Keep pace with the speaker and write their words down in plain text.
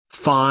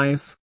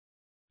5.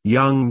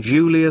 Young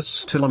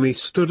Julius Ptolemy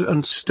stood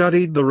and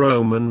studied the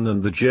Roman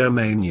and the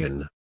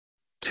Germanian.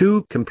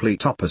 Two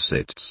complete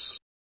opposites.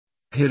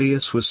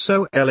 Helios was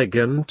so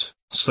elegant,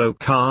 so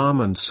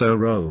calm and so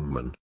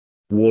Roman.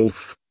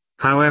 Wolf,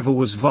 however,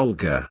 was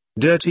vulgar,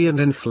 dirty and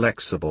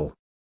inflexible.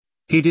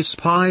 He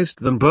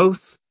despised them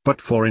both,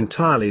 but for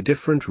entirely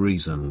different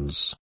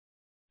reasons.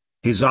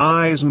 His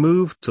eyes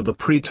moved to the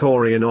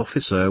Praetorian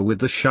officer with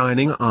the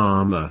shining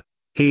armor,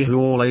 he who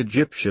all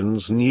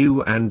Egyptians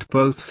knew and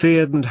both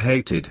feared and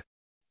hated.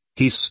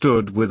 He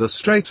stood with a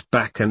straight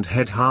back and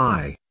head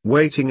high,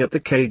 waiting at the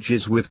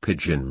cages with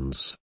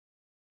pigeons.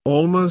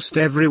 Almost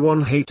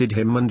everyone hated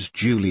him, and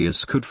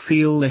Julius could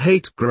feel the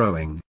hate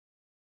growing.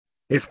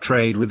 If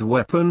trade with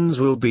weapons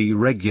will be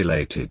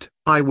regulated,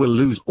 I will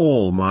lose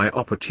all my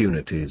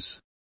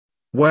opportunities.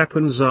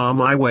 Weapons are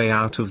my way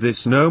out of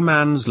this no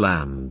man's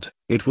land.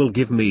 It will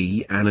give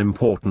me an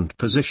important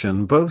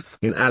position both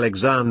in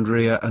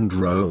Alexandria and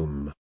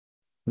Rome.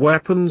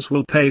 Weapons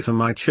will pay for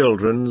my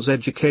children's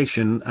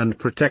education and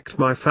protect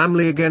my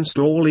family against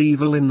all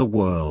evil in the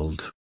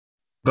world.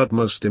 But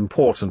most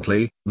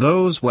importantly,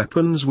 those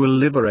weapons will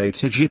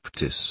liberate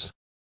Egyptus.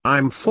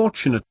 I'm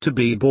fortunate to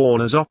be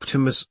born as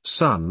Optimus'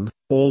 son,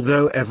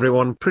 although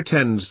everyone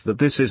pretends that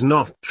this is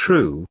not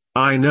true.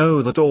 I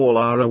know that all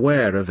are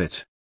aware of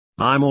it.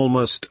 I'm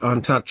almost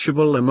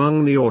untouchable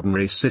among the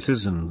ordinary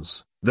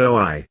citizens, though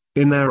I,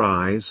 in their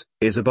eyes,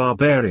 is a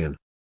barbarian.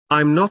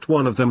 I'm not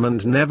one of them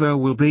and never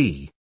will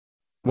be.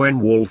 When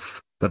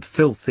Wolf, that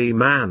filthy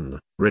man,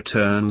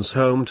 returns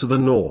home to the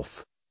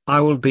north, I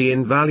will be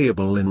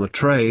invaluable in the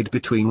trade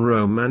between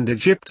Rome and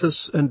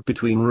Egyptus and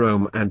between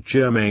Rome and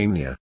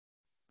Germania.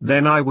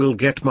 Then I will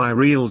get my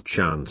real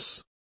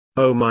chance.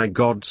 Oh my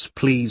gods,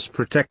 please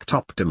protect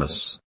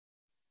Optimus.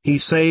 He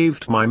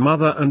saved my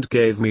mother and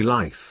gave me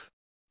life.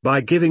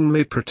 By giving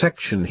me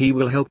protection he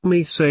will help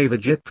me save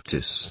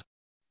Egyptus.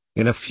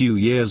 In a few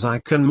years I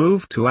can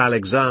move to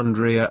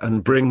Alexandria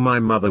and bring my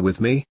mother with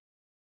me.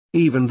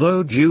 Even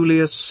though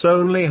Julius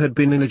only had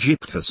been in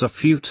Egyptus a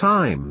few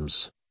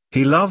times,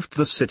 he loved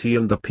the city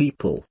and the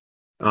people.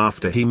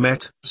 After he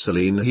met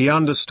Selene he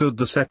understood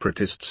the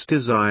separatists'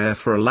 desire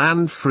for a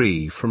land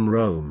free from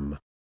Rome.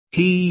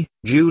 He,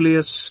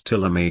 Julius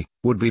Ptolemy,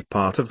 would be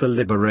part of the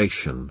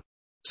liberation.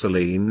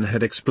 Selene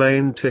had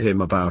explained to him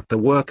about the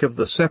work of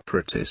the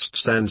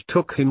separatists and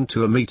took him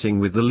to a meeting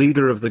with the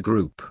leader of the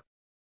group.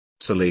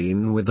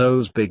 Selene, with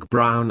those big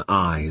brown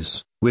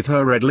eyes, with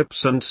her red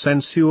lips and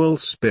sensual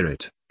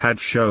spirit, had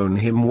shown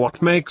him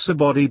what makes a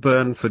body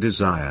burn for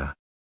desire.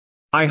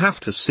 I have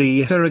to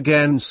see her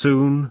again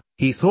soon,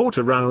 he thought,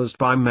 aroused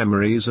by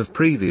memories of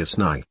previous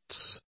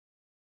nights.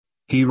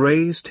 He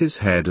raised his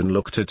head and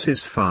looked at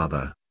his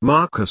father,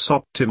 Marcus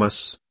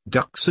Optimus,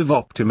 Dux of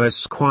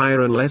Optimus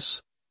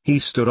Quirinius. He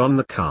stood on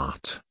the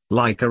cart,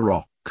 like a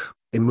rock,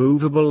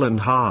 immovable and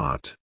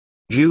hard.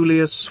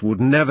 Julius would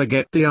never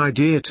get the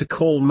idea to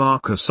call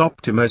Marcus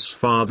Optimus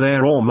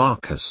father or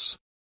Marcus.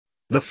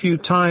 The few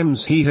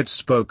times he had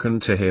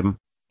spoken to him,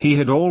 he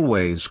had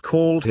always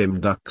called him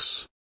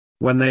Dux.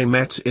 When they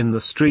met in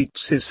the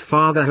streets his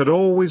father had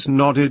always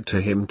nodded to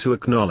him to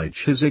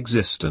acknowledge his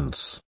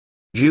existence.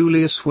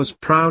 Julius was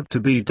proud to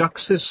be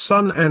Dux's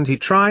son and he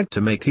tried to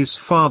make his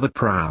father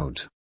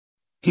proud.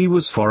 He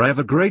was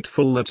forever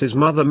grateful that his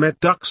mother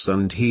met Dux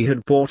and he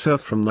had bought her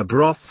from the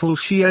brothel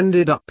she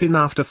ended up in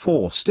after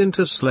forced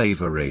into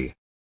slavery.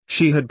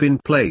 She had been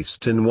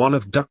placed in one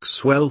of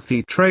Dux's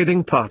wealthy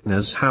trading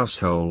partners'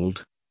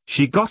 household.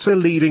 She got a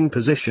leading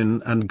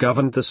position and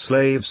governed the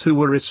slaves who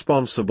were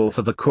responsible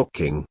for the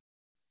cooking.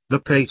 The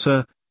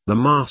pater, the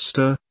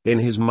master, in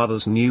his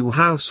mother's new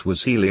house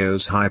was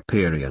Helios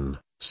Hyperion,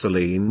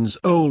 Selene's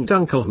old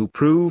uncle, who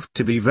proved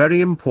to be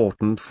very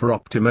important for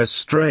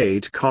Optimus'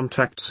 trade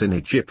contacts in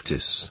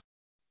Egyptus.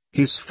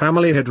 His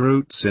family had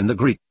roots in the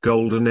Greek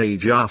Golden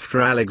Age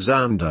after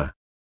Alexander.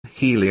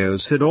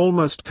 Helios had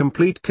almost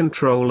complete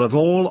control of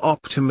all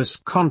Optimus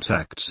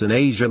contacts in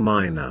Asia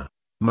Minor,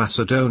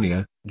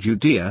 Macedonia,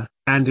 Judea,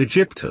 and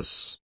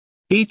Egyptus.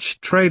 Each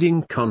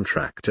trading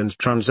contract and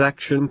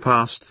transaction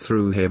passed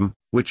through him,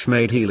 which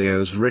made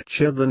Helios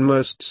richer than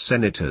most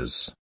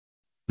senators.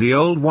 The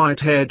old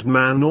white-haired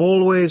man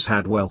always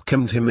had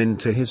welcomed him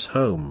into his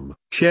home,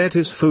 shared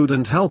his food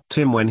and helped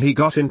him when he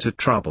got into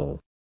trouble.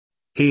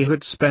 He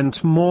had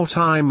spent more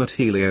time at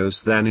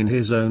Helios than in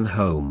his own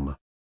home.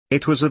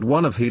 It was at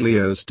one of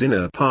Helios'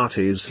 dinner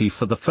parties he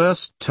for the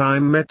first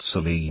time met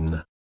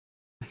Selene.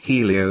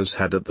 Helios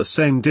had at the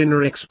same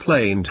dinner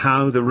explained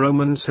how the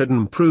Romans had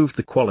improved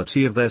the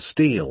quality of their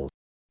steel.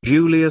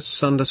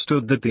 Julius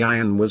understood that the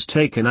iron was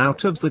taken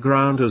out of the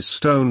ground as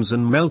stones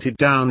and melted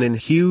down in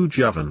huge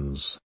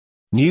ovens.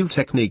 New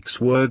techniques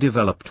were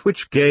developed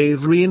which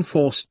gave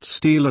reinforced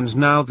steel, and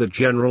now the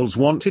generals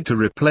wanted to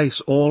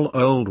replace all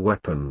old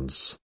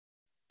weapons.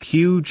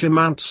 Huge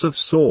amounts of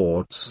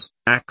swords,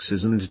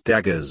 axes and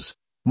daggers,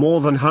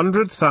 more than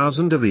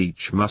 100,000 of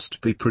each,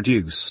 must be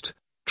produced,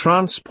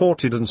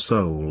 transported and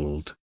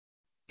sold.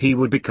 He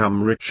would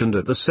become rich and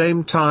at the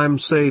same time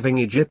saving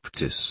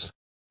Egyptus.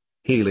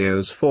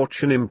 Helios'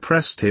 fortune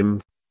impressed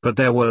him, but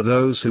there were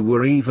those who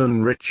were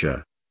even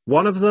richer.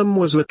 One of them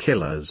was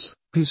Achilles,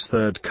 his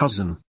third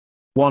cousin.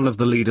 One of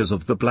the leaders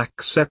of the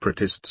black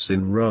separatists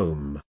in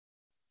Rome.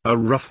 A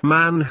rough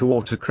man who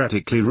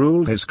autocratically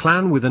ruled his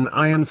clan with an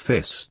iron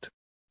fist.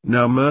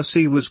 No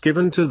mercy was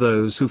given to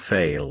those who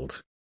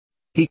failed.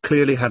 He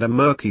clearly had a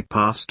murky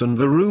past, and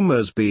the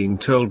rumors being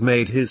told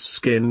made his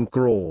skin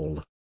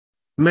crawl.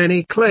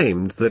 Many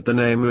claimed that the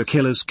name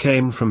Achilles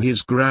came from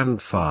his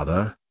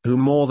grandfather, who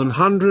more than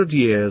 100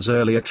 years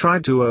earlier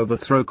tried to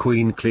overthrow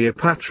Queen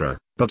Cleopatra,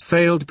 but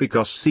failed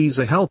because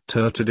Caesar helped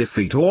her to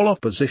defeat all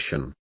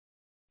opposition.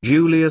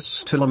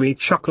 Julius Ptolemy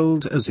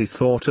chuckled as he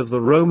thought of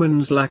the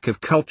Romans' lack of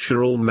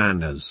cultural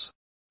manners.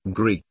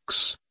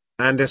 Greeks,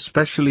 and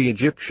especially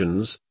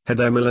Egyptians, had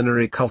their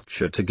millenary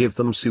culture to give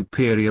them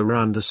superior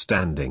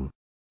understanding.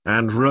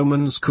 And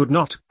Romans could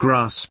not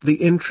grasp the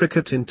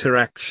intricate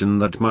interaction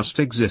that must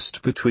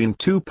exist between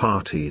two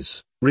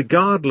parties,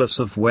 regardless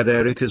of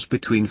whether it is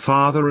between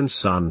father and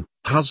son,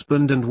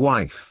 husband and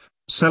wife,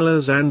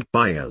 sellers and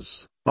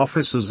buyers,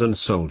 officers and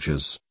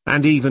soldiers,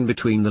 and even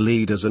between the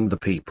leaders and the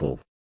people.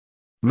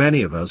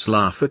 Many of us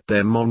laugh at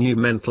their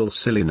monumental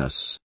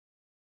silliness.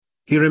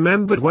 He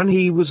remembered when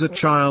he was a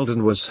child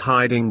and was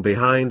hiding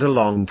behind a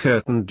long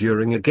curtain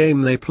during a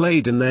game they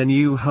played in their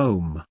new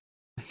home.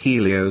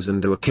 Helios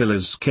and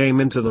Achilles came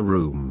into the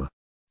room.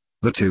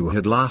 The two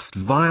had laughed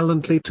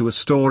violently to a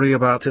story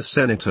about a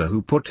senator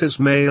who put his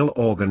male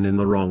organ in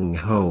the wrong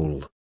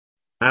hole.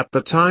 At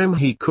the time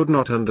he could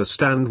not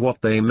understand what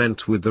they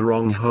meant with the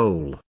wrong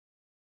hole.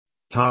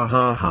 Ha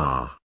ha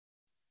ha.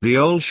 The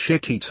old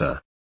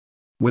shit-eater.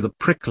 With a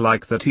prick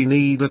like that he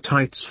need a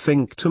tight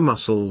sphincter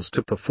muscles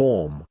to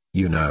perform,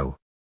 you know.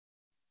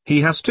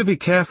 He has to be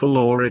careful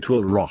or it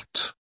will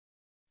rot.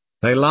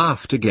 They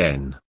laughed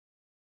again.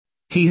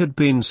 He had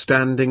been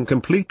standing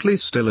completely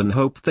still and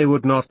hoped they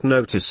would not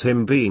notice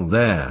him being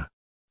there.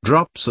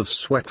 Drops of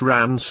sweat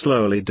ran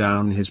slowly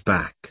down his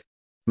back.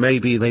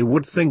 Maybe they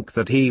would think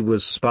that he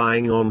was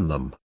spying on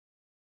them.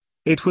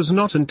 It was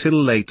not until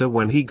later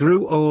when he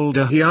grew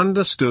older he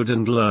understood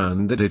and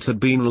learned that it had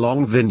been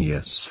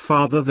Longinus'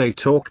 father they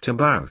talked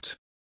about.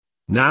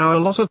 Now a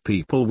lot of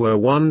people were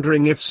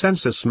wondering if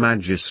Sensus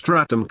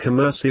Magistratum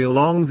Commercial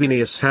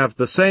Longinus have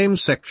the same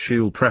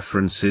sexual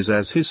preferences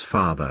as his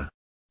father.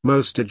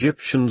 Most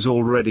Egyptians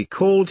already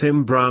called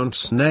him Brown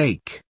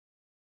Snake.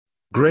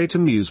 Great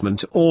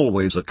amusement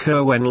always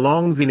occurs when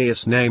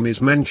Longinus' name is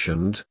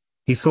mentioned,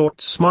 he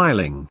thought,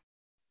 smiling.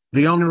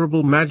 The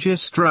Honorable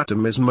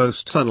Magistratum is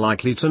most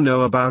unlikely to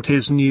know about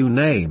his new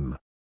name.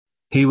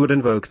 He would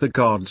invoke the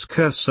god's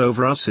curse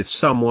over us if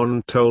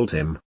someone told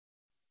him.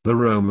 The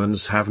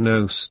Romans have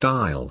no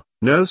style,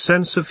 no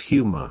sense of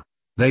humor.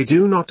 They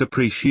do not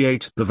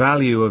appreciate the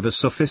value of a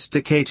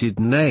sophisticated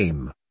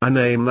name, a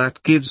name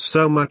that gives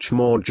so much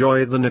more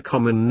joy than a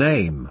common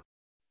name.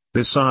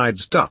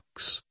 Besides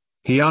ducks,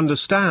 he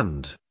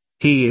understand.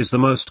 He is the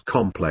most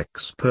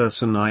complex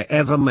person I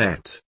ever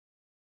met.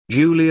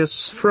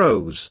 Julius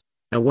froze,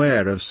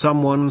 aware of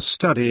someone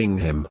studying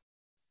him.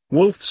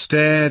 Wolf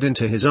stared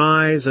into his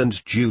eyes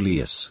and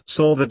Julius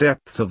saw the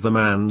depth of the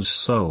man's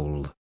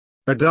soul.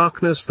 A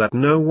darkness that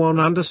no one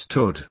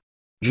understood.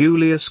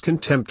 Julius'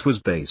 contempt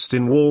was based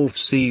in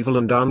Wolf's evil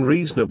and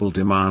unreasonable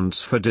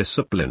demands for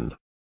discipline.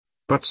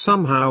 But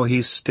somehow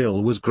he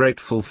still was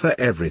grateful for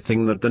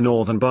everything that the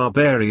northern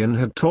barbarian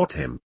had taught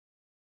him.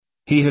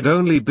 He had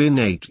only been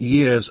 8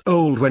 years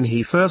old when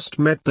he first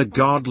met the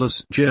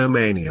godless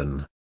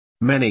Germanian.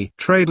 Many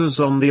traders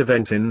on the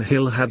Aventin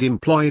Hill had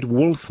employed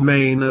Wolf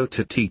Mano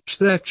to teach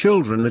their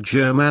children the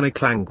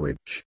Germanic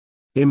language.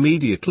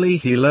 Immediately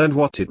he learned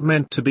what it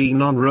meant to be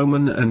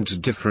non-Roman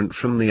and different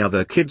from the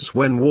other kids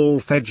when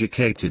Wolf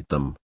educated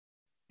them.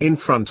 In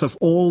front of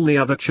all the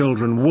other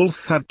children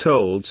Wolf had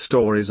told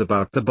stories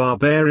about the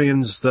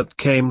barbarians that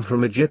came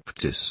from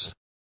Egyptus.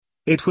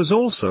 It was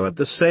also at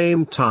the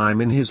same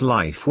time in his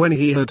life when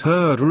he had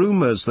heard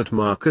rumors that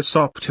Marcus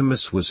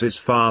Optimus was his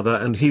father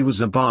and he was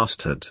a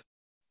bastard.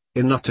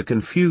 In utter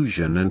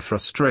confusion and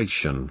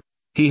frustration,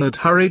 he had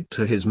hurried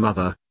to his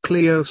mother,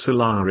 Cleo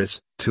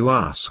Solaris, to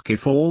ask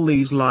if all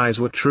these lies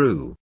were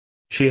true.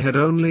 She had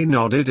only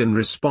nodded in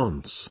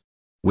response.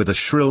 With a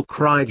shrill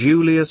cry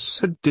Julius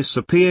had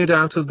disappeared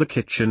out of the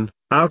kitchen,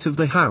 out of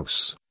the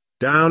house,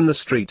 down the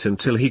street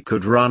until he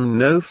could run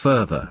no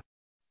further.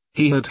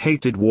 He had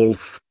hated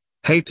Wolf,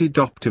 hated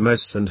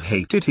Optimus and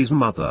hated his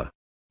mother.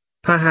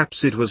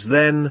 Perhaps it was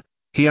then,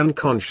 he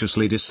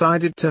unconsciously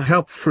decided to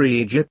help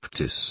free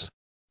Egyptus.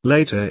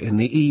 Later in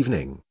the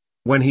evening,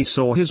 when he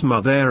saw his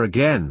mother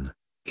again,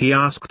 he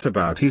asked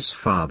about his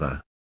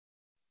father.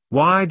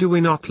 "Why do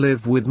we not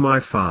live with my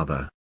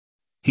father?"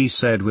 he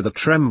said with a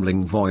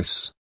trembling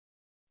voice.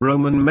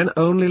 "Roman men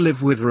only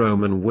live with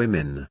Roman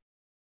women."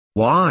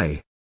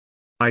 "Why?"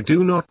 "I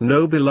do not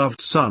know, beloved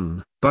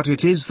son, but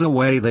it is the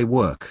way they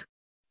work.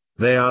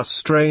 They are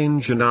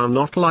strange and are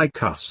not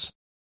like us.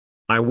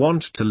 I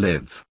want to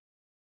live."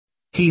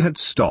 He had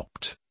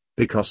stopped,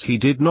 because he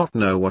did not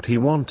know what he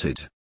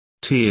wanted.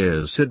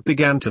 Tears had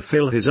begun to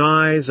fill his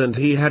eyes and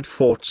he had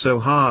fought so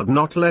hard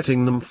not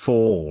letting them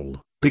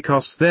fall,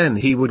 because then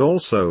he would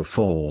also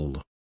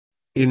fall.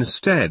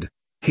 Instead,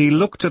 he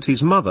looked at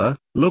his mother,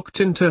 looked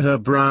into her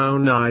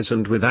brown eyes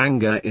and with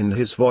anger in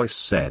his voice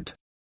said,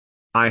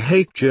 "I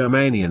hate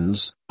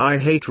Germanians, I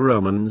hate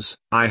Romans,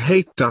 I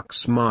hate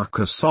Dux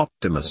Marcus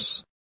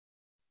Optimus."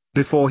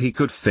 Before he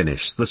could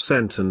finish the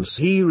sentence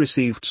he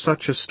received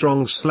such a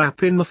strong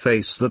slap in the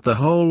face that the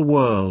whole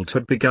world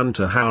had begun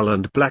to howl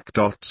and black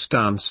dots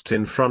danced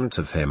in front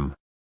of him.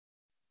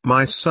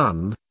 "My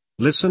son,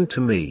 listen to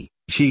me,"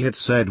 she had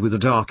said with a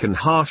dark and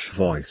harsh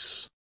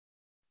voice.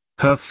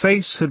 Her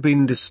face had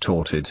been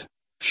distorted.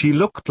 She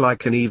looked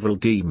like an evil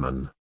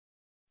demon.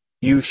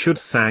 "You should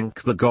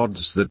thank the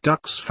gods that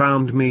Dux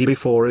found me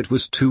before it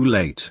was too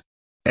late.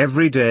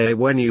 Every day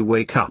when you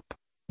wake up,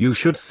 you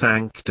should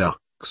thank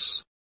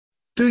Dux.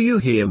 Do you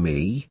hear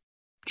me,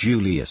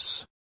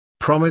 Julius?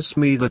 Promise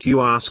me that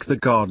you ask the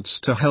gods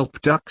to help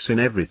Dux in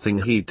everything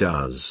he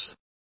does."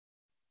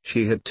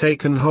 She had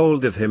taken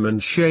hold of him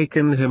and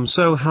shaken him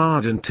so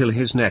hard until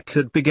his neck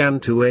had begun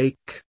to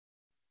ache.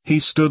 He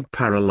stood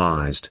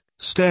paralyzed,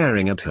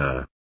 staring at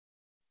her.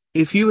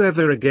 "If you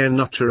ever again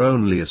utter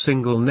only a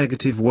single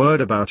negative word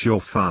about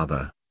your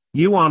father,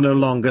 you are no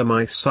longer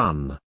my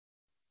son.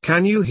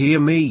 Can you hear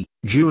me,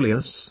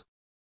 Julius?"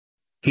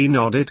 He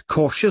nodded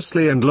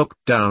cautiously and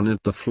looked down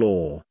at the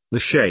floor. The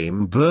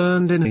shame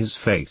burned in his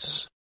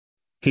face.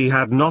 He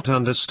had not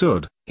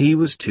understood, he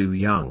was too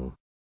young.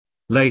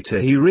 Later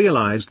he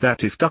realized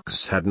that if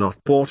Dux had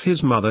not bought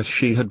his mother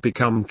she had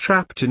become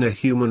trapped in a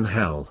human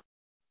hell.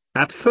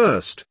 At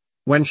first,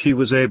 when she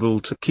was able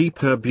to keep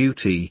her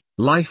beauty,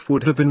 life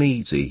would have been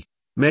easy,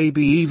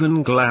 maybe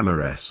even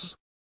glamorous.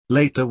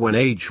 Later when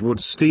age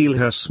would steal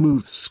her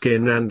smooth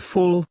skin and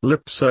full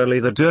lips, only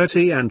the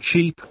dirty and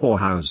cheap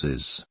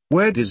whorehouses,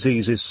 where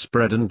diseases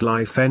spread and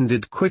life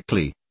ended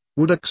quickly,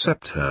 would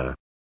accept her.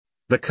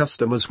 The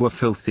customers were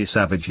filthy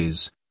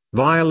savages,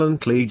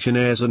 violent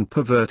legionnaires and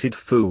perverted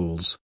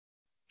fools.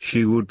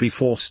 She would be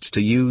forced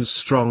to use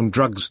strong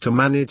drugs to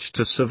manage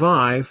to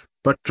survive,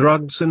 but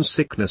drugs and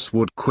sickness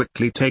would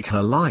quickly take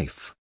her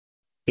life.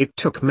 It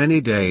took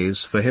many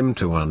days for him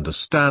to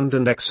understand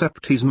and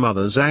accept his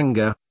mother's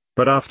anger.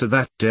 But after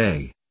that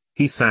day,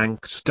 he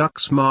thanked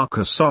Dux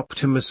Marcus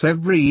Optimus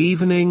every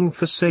evening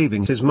for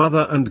saving his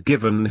mother and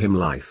given him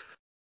life.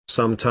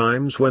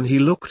 Sometimes when he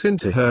looked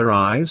into her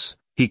eyes,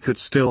 he could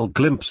still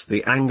glimpse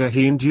the anger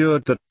he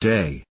endured that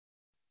day.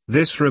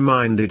 This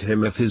reminded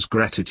him of his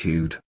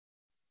gratitude.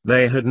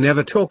 They had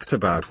never talked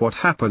about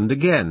what happened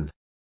again.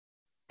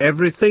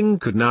 Everything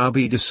could now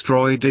be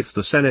destroyed if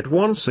the Senate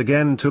once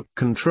again took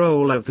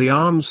control of the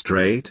arms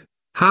trade.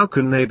 How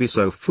can they be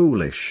so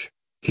foolish?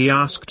 He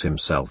asked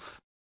himself.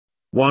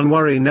 One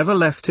worry never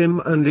left him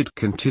and it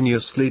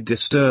continuously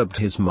disturbed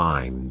his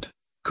mind.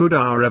 Could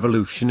our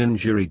revolution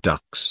injure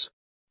Dux?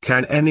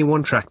 Can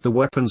anyone track the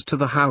weapons to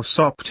the House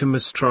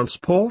Optimus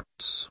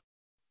transports?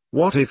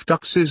 What if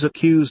Dux is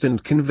accused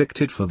and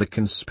convicted for the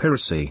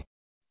conspiracy?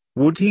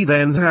 Would he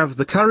then have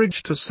the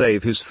courage to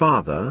save his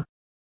father?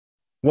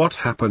 What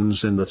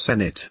happens in the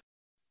Senate?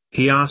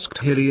 He asked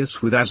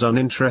Helios with as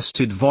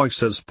uninterested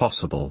voice as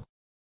possible.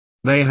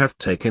 They have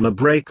taken a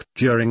break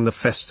during the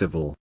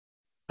festival.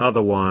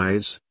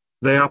 Otherwise,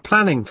 they are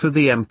planning for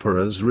the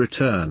Emperor's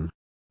return.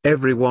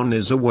 Everyone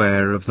is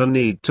aware of the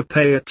need to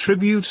pay a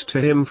tribute to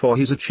him for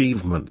his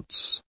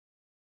achievements.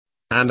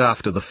 And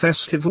after the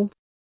festival?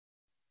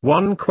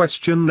 One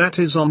question that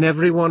is on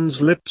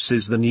everyone's lips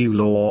is the new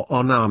law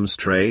on arms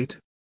trade.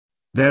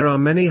 There are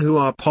many who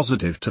are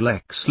positive to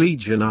Lex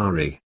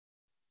Legionari.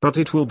 But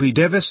it will be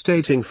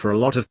devastating for a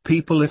lot of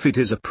people if it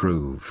is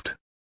approved.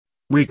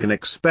 We can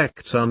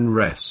expect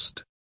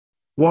unrest.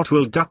 What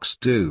will Dux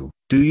do,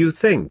 do you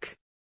think?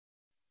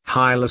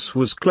 Hylas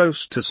was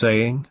close to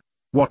saying,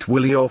 "What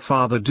will your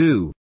father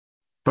do?"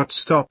 but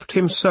stopped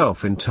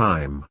himself in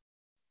time.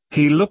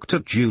 He looked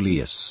at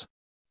Julius.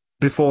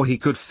 Before he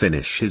could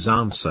finish his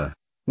answer,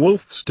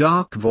 Wolf's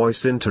dark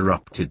voice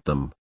interrupted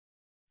them.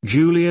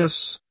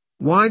 "Julius,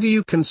 why do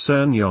you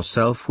concern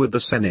yourself with the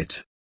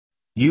Senate?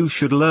 You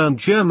should learn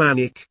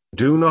Germanic.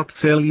 Do not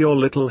fill your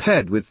little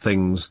head with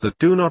things that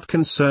do not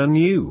concern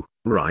you,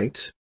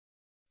 right?"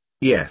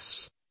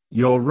 "Yes,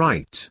 you're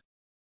right."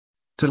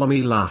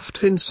 Ptolemy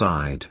laughed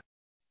inside.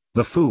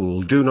 The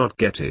fool do not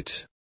get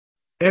it.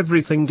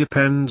 Everything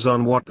depends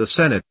on what the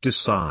Senate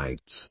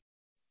decides.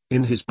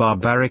 In his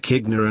barbaric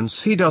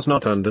ignorance he does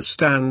not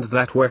understand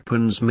that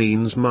weapons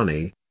means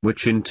money,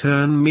 which in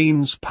turn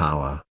means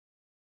power.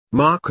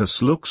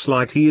 "Marcus looks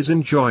like he is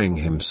enjoying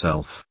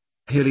himself,"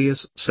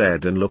 Helios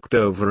said and looked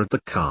over at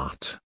the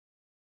cart.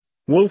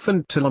 Wolf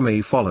and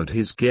Ptolemy followed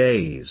his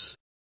gaze.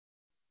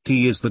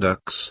 "He is the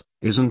Dux,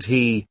 isn't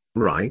he,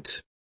 right?"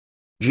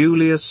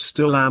 Julius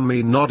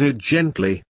Stilami nodded gently.